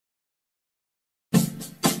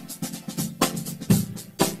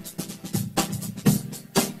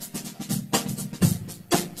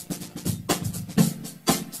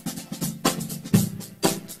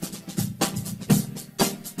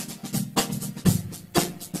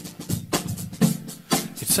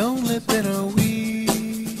only been a week.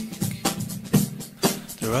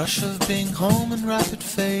 The rush of being home and rapid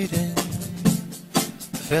fading,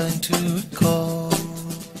 failing to recall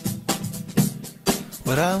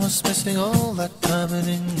what I was missing all that time in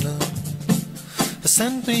England. It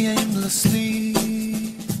sent me aimlessly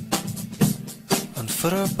on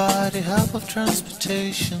foot or by the help of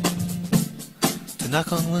transportation to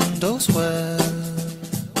knock on windows where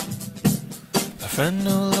my friend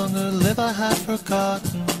no longer lived. I had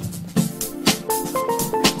forgotten.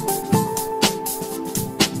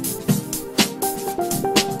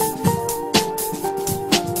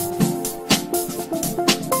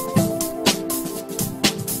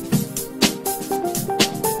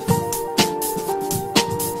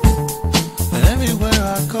 And everywhere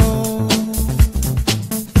I go,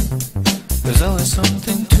 there's always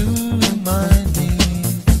something to remind me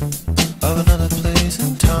of another place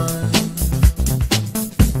and time,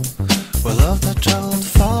 where love that traveled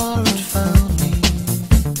far had found me.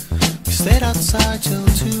 We stayed outside till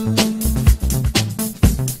 2,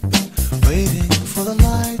 waiting for the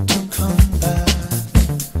light to come back.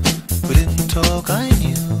 We didn't talk, I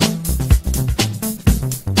knew,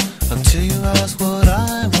 until you asked what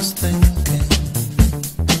I was thinking.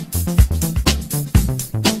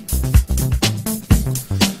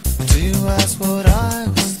 Until you asked what I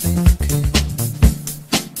was thinking.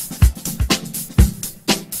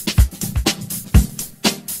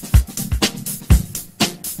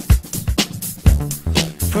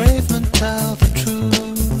 Brave men tell the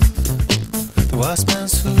truth. The wise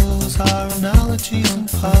man's fools are analogies and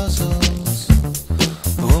puzzles.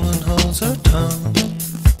 The woman holds her tongue.